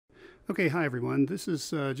Okay, hi everyone. This is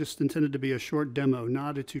just intended to be a short demo,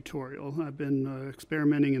 not a tutorial. I've been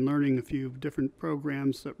experimenting and learning a few different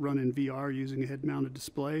programs that run in VR using a head-mounted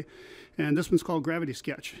display, and this one's called Gravity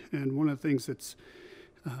Sketch. And one of the things that's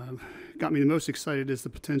got me the most excited is the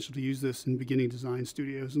potential to use this in beginning design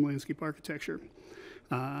studios and landscape architecture.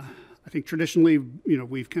 I think traditionally,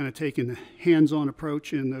 we've kind of taken a hands-on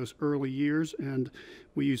approach in those early years, and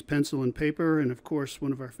we use pencil and paper, and of course,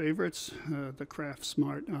 one of our favorites, the Craft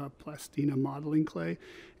Smart Plastina modeling clay.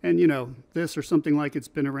 And this or something like it's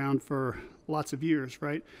been around for lots of years,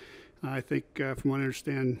 right? I think, from what I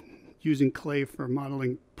understand, using clay for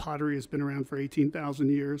modeling pottery has been around for 18,000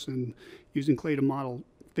 years, and using clay to model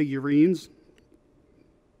figurines,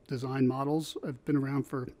 design models, have been around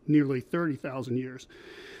for nearly 30,000 years.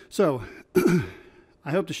 So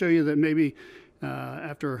I hope to show you that maybe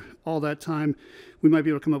after all that time, we might be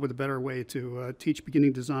able to come up with a better way to teach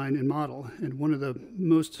beginning design and model. And one of the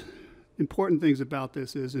most important things about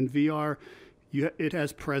this is in VR, it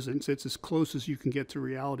has presence. It's as close as you can get to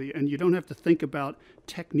reality. And you don't have to think about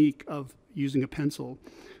technique of using a pencil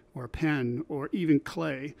or a pen or even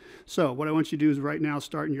clay. So what I want you to do is right now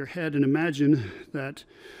start in your head and imagine that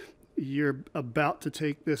you're about to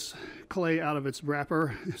take this clay out of its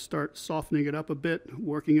wrapper, start softening it up a bit,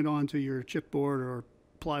 working it onto your chipboard or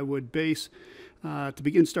plywood base to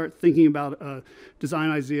begin start thinking about a design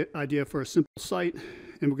idea for a simple site.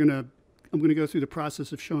 And I'm going to go through the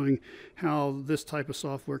process of showing how this type of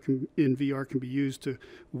software in VR can be used to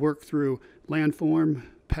work through landform,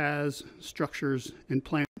 paths, structures, and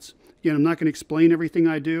plans. Again, I'm not going to explain everything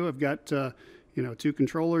I do. I've got two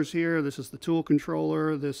controllers here. This is the tool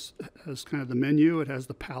controller. This has kind of the menu. It has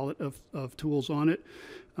the palette of tools on it.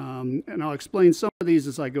 And I'll explain some of these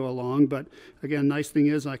as I go along. But again, nice thing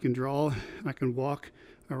is I can draw, I can walk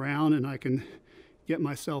around, and I can get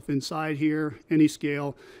myself inside here, any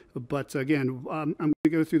scale. But again, I'm going to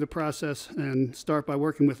go through the process and start by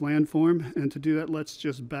working with landform. And to do that, let's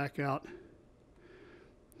just back out.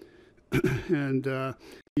 And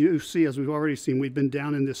you see, as we've already seen, we've been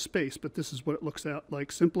down in this space, but this is what it looks out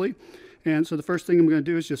like simply. And so the first thing I'm going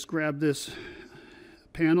to do is just grab this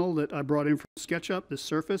panel that I brought in from SketchUp, this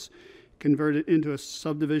surface, convert it into a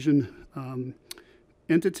subdivision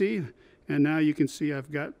entity. And now you can see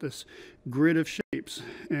I've got this grid of shapes.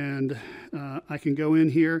 And I can go in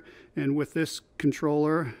here, and with this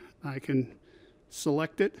controller, I can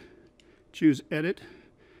select it, choose Edit,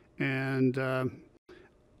 and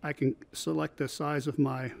I can select the size of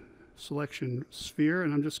my selection sphere,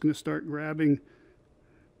 and I'm just going to start grabbing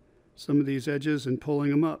some of these edges and pulling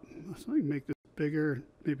them up. So I can make this bigger,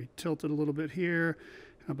 maybe tilt it a little bit here.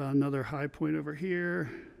 How about another high point over here?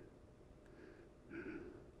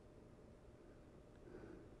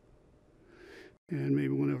 And maybe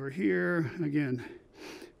one over here. Again,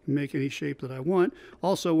 make any shape that I want.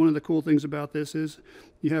 Also, one of the cool things about this is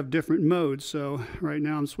you have different modes. So right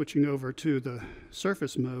now I'm switching over to the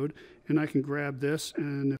surface mode, and I can grab this,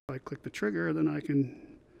 and if I click the trigger, then I can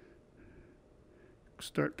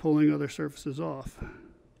start pulling other surfaces off.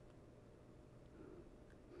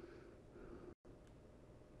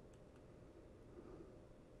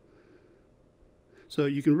 So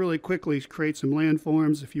you can really quickly create some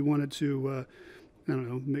landforms if you wanted to, I don't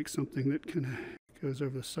know, make something that kind of goes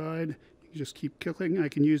over the side. You can just keep clicking. I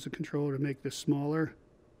can use the controller to make this smaller.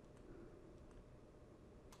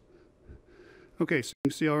 Okay, so you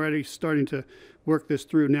can see already starting to work this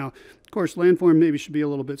through. Now, of course, landform maybe should be a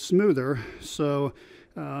little bit smoother. So,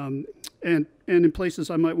 and in places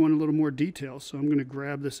I might want a little more detail. So I'm going to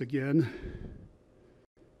grab this again.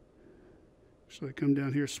 So I come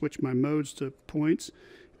down here, switch my modes to points,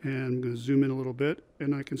 and I'm going to zoom in a little bit,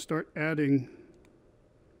 and I can start adding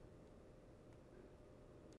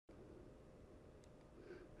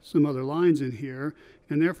some other lines in here,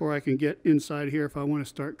 and therefore I can get inside here if I want to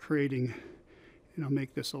start creating,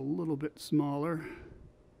 make this a little bit smaller,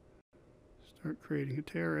 start creating a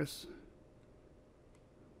terrace,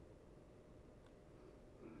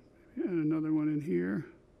 and another one in here,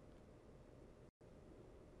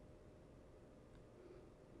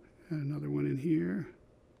 and another one in here.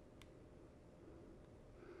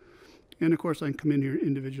 And of course I can come in here and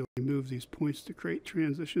individually move these points to create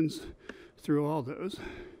transitions through all those.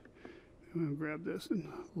 I'm going to grab this and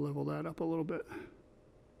level that up a little bit.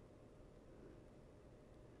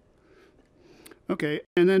 Okay,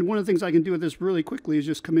 and then one of the things I can do with this really quickly is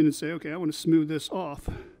just come in and say, okay, I want to smooth this off.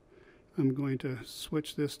 I'm going to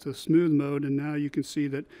switch this to smooth mode, and now you can see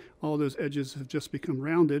that all those edges have just become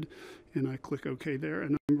rounded, and I click OK there,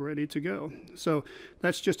 and I'm ready to go. So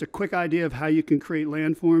that's just a quick idea of how you can create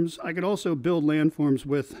landforms. I could also build landforms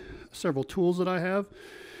with several tools that I have.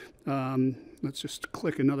 Let's just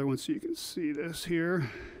click another one so you can see this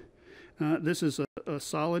here. This is a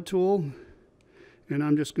solid tool, and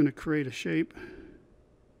I'm just going to create a shape.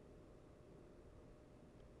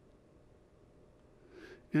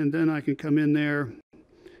 And then I can come in there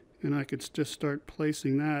and I could just start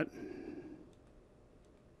placing that.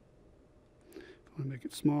 If I want to make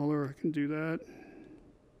it smaller, I can do that.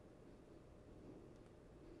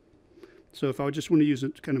 So if I just want to use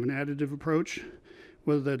kind of an additive approach,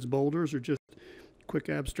 whether that's boulders or just a quick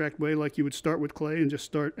abstract way like you would start with clay and just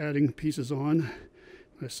start adding pieces on.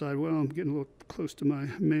 I decide, well, I'm getting a little close to my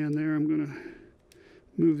man there. I'm going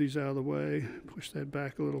to move these out of the way, push that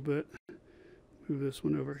back a little bit, move this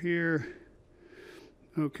one over here.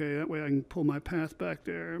 Okay, that way I can pull my path back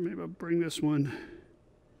there. Maybe I'll bring this one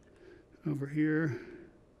over here.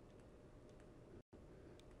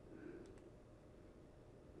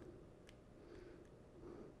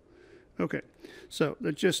 Okay, so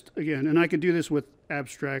that just, again, and I could do this with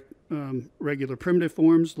abstract, regular primitive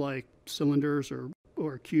forms like cylinders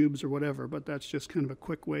or cubes or whatever, but that's just kind of a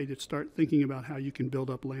quick way to start thinking about how you can build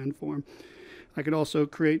up landform. I could also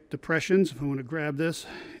create depressions. If I want to grab this,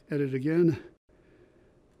 edit again.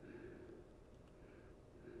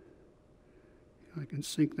 I can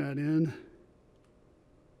sink that in,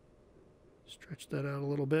 stretch that out a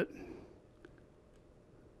little bit.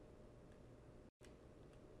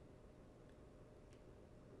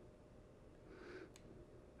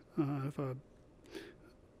 If I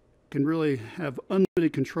can really have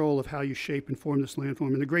unlimited control of how you shape and form this landform.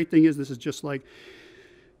 And the great thing is this is just like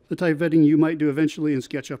the type of editing you might do eventually in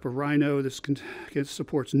SketchUp or Rhino. This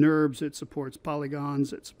supports NURBS, it supports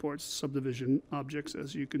polygons, it supports subdivision objects,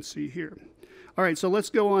 as you can see here. All right, so let's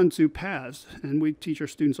go on to paths. And we teach our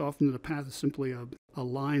students often that a path is simply a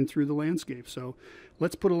line through the landscape. So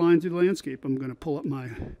let's put a line through the landscape. I'm going to pull up my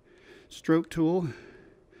stroke tool,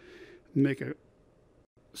 make a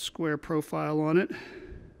square profile on it.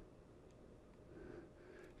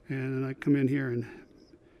 And then I come in here and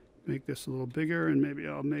make this a little bigger, and maybe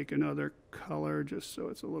I'll make another color just so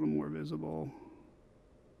it's a little more visible.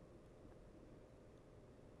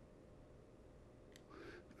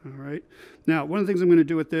 All right. Now, one of the things I'm going to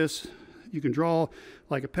do with this, you can draw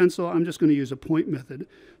like a pencil. I'm just going to use a point method.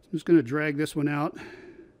 So I'm just going to drag this one out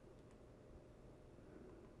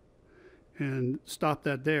and stop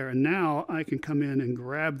that there. And now I can come in and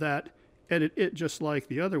grab that, edit it just like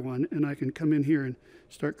the other one, and I can come in here and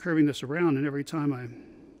start curving this around. And every time I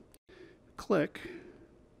click,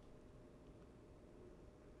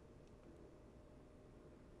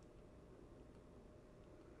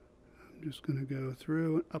 I'm just going to go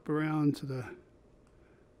through up around to the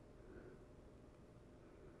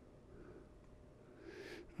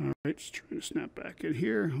all right, just trying to snap back in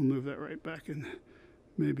here. I'll move that right back in.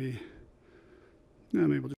 Maybe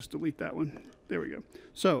we'll just delete that one. There we go.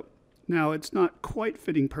 So now it's not quite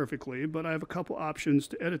fitting perfectly, but I have a couple options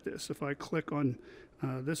to edit this. If I click on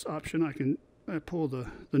this option, I pull the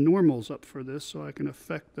normals up for this so I can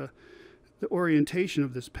affect the orientation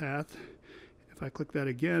of this path. If I click that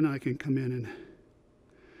again, I can come in and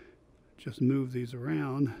just move these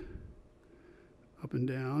around up and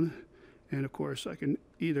down. And of course, I can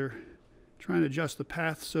either try and adjust the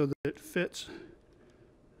path so that it fits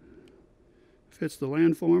the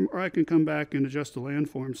landform, or I can come back and adjust the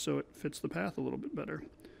landform so it fits the path a little bit better.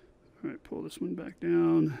 All right, pull this one back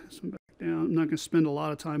down, this one back down. I'm not going to spend a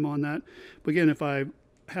lot of time on that. But again, if I'm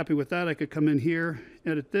happy with that, I could come in here,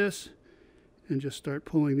 edit this, and just start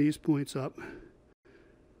pulling these points up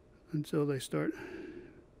until they start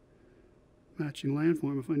matching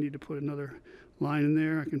landform. If I need to put another line in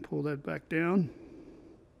there, I can pull that back down.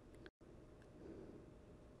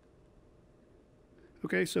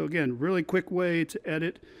 Okay, so again, really quick way to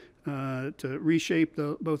edit, to reshape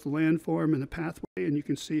both the landform and the pathway, and you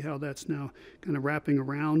can see how that's now kind of wrapping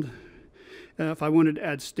around. If I wanted to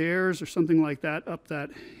add stairs or something like that up that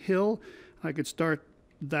hill, I could start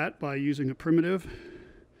that by using a primitive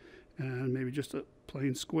and maybe just a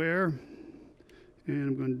plain square. And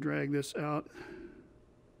I'm going to drag this out.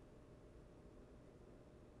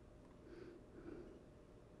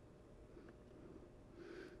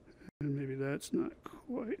 And maybe that's not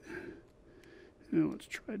quite. Now let's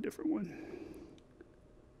try a different one.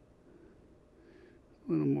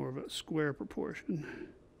 A little more of a square proportion.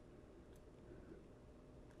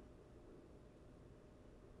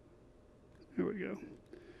 There we go.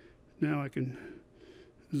 Now I can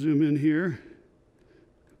zoom in here,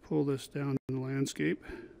 pull this down in the landscape,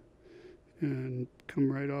 and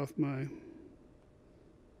come right off my.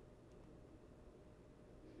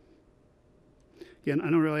 Again,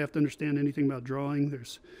 I don't really have to understand anything about drawing.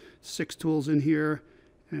 There's 6 tools in here,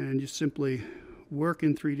 and you simply work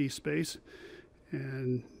in 3D space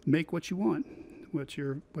and make what you want, what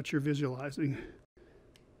you're visualizing.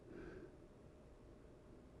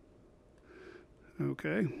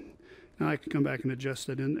 Okay, now I can come back and adjust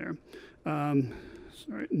it in there.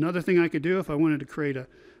 Sorry. Another thing I could do if I wanted to create a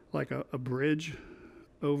bridge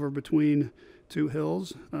over between two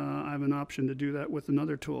hills, I have an option to do that with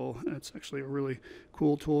another tool. It's actually a really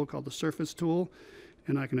cool tool called the Surface tool,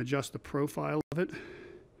 and I can adjust the profile of it.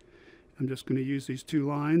 I'm just going to use these two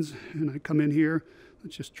lines, and I come in here.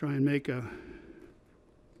 Let's just try and make a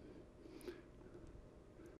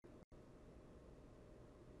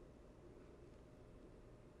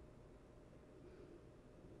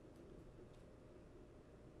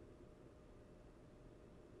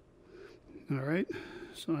all right,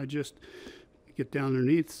 so I just get down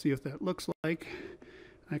underneath, see what that looks like.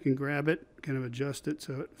 I can grab it, kind of adjust it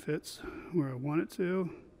so it fits where I want it to.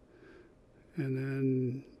 And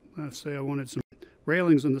then let's say I wanted some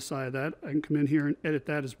railings on the side of that. I can come in here and edit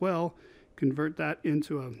that as well, convert that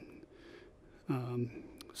into a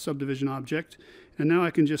subdivision object. And now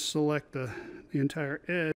I can just select the entire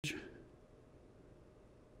edge,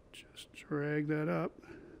 just drag that up.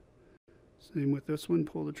 Same with this one,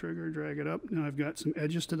 pull the trigger, drag it up. Now I've got some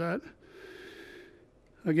edges to that.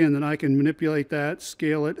 Again, then I can manipulate that,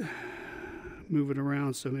 scale it, move it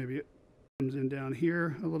around so maybe it comes in down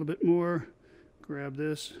here a little bit more. Grab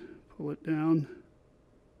this, pull it down.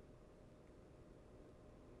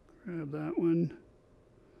 Grab that one,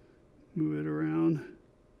 move it around.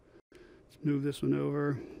 Let's move this one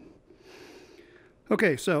over.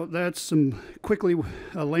 Okay, so that's some quickly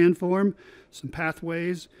landform, some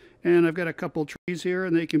pathways, and I've got a couple trees here,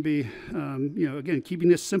 and they can be, you know, again, keeping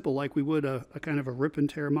this simple like we would a kind of a rip and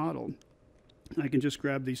tear model. I can just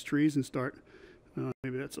grab these trees and start,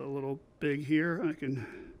 maybe that's a little big here. I can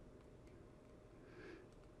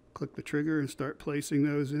click the trigger and start placing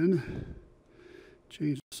those in.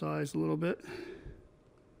 Change the size a little bit.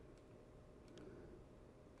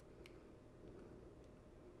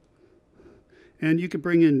 And you could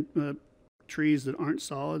bring in trees that aren't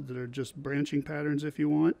solid, that are just branching patterns if you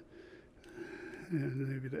want. And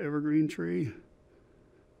maybe the evergreen tree.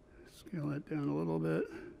 Scale that down a little bit.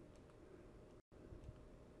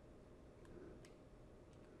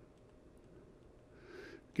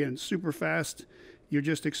 Again, super fast. You're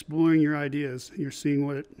just exploring your ideas. You're seeing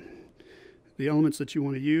the elements that you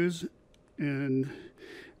want to use. And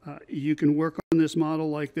you can work on this model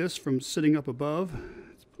like this from sitting up above.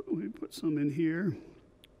 Let me put some in here.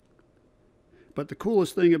 But the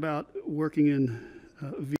coolest thing about working in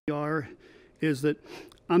VR is that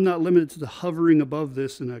I'm not limited to the hovering above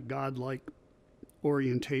this in a godlike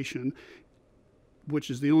orientation,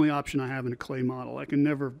 which is the only option I have in a clay model. I can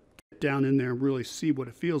never get down in there and really see what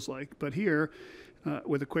it feels like. But here,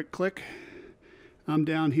 with a quick click, I'm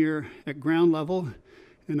down here at ground level,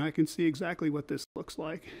 and I can see exactly what this looks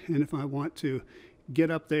like. And if I want to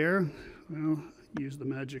get up there, well, use the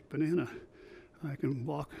magic banana. I can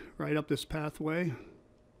walk right up this pathway.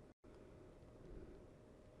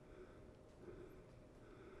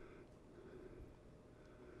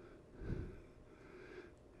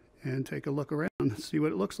 And take a look around, see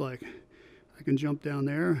what it looks like. I can jump down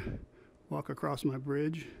there, walk across my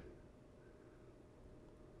bridge,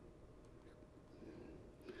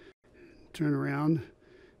 turn around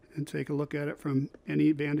and take a look at it from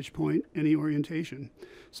any vantage point, any orientation.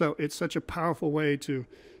 So it's such a powerful way to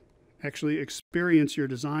actually experience your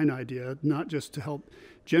design idea, not just to help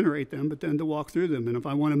generate them, but then to walk through them. And if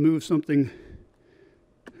I want to move something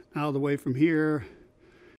out of the way from here,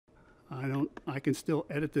 I can still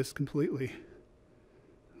edit this completely.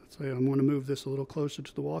 Let's say I want to move this a little closer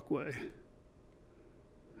to the walkway.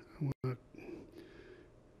 I want to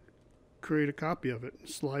create a copy of it,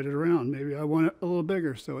 slide it around. Maybe I want it a little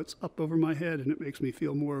bigger so it's up over my head and it makes me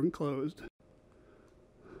feel more enclosed.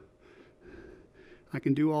 I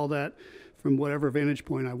can do all that from whatever vantage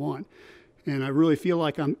point I want. And I really feel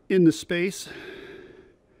like I'm in the space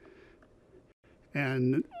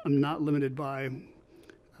and I'm not limited by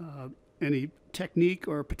any technique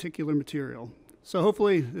or particular material. So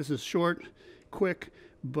hopefully this is short, quick,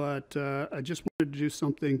 but I just wanted to do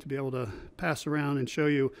something to be able to pass around and show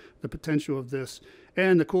you the potential of this.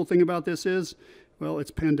 And the cool thing about this is, well,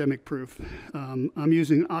 it's pandemic proof. I'm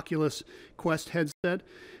using Oculus Quest headset.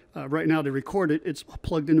 Right now to record it, it's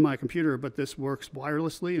plugged into my computer, but this works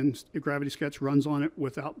wirelessly and Gravity Sketch runs on it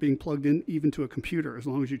without being plugged in even to a computer, as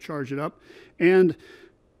long as you charge it up. And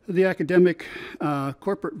the academic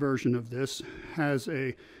corporate version of this has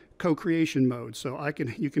a co-creation mode. So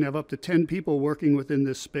you can have up to 10 people working within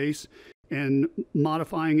this space and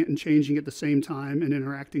modifying it and changing it at the same time and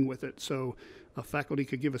interacting with it. So a faculty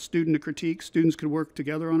could give a student a critique, students could work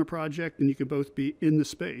together on a project, and you could both be in the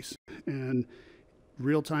space, and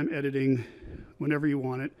real-time editing whenever you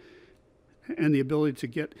want it, and the ability to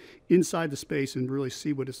get inside the space and really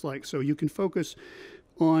see what it's like. So you can focus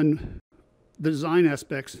on the design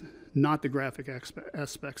aspects, not the graphic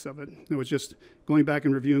aspects of it. I was just going back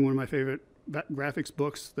and reviewing one of my favorite graphics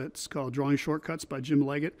books that's called Drawing Shortcuts by Jim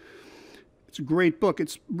Leggett. It's a great book.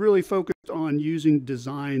 It's really focused on using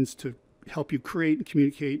designs to help you create and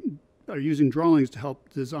communicate, or using drawings to help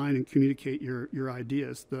design and communicate your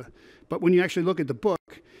ideas. But when you actually look at the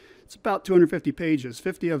book, it's about 250 pages.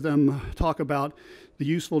 50 of them talk about the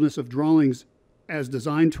usefulness of drawings as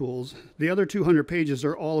design tools. The other 200 pages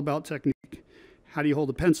are all about technique. How do you hold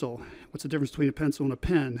a pencil? What's the difference between a pencil and a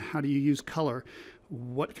pen? How do you use color?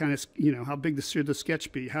 What kind of, how big should the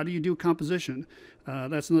sketch be? How do you do composition?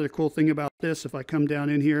 That's another cool thing about this. If I come down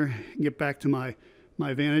in here and get back to my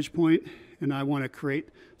vantage point and I want to create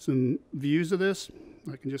some views of this,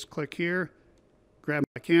 I can just click here, grab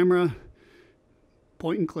my camera,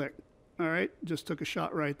 point and click. All right, just took a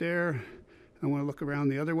shot right there. I want to look around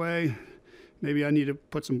the other way. Maybe I need to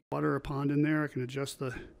put some water or pond in there. I can adjust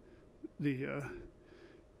the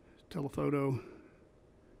telephoto,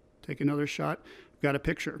 take another shot. Got a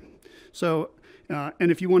picture. So,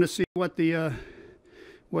 and if you want to see what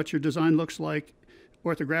what your design looks like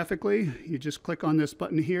orthographically, you just click on this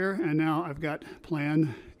button here, and now I've got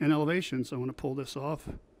plan and elevation. So I want to pull this off.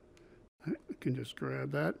 I can just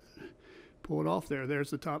grab that, pull it off there.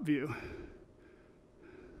 There's the top view.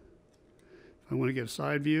 If I want to get a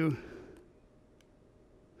side view,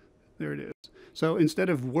 there it is. So instead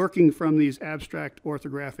of working from these abstract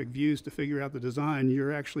orthographic views to figure out the design,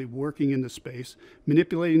 you're actually working in the space,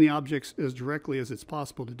 manipulating the objects as directly as it's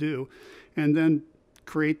possible to do, and then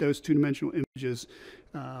create those two-dimensional images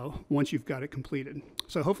once you've got it completed.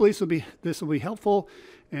 So hopefully this will be helpful,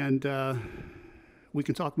 and we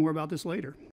can talk more about this later.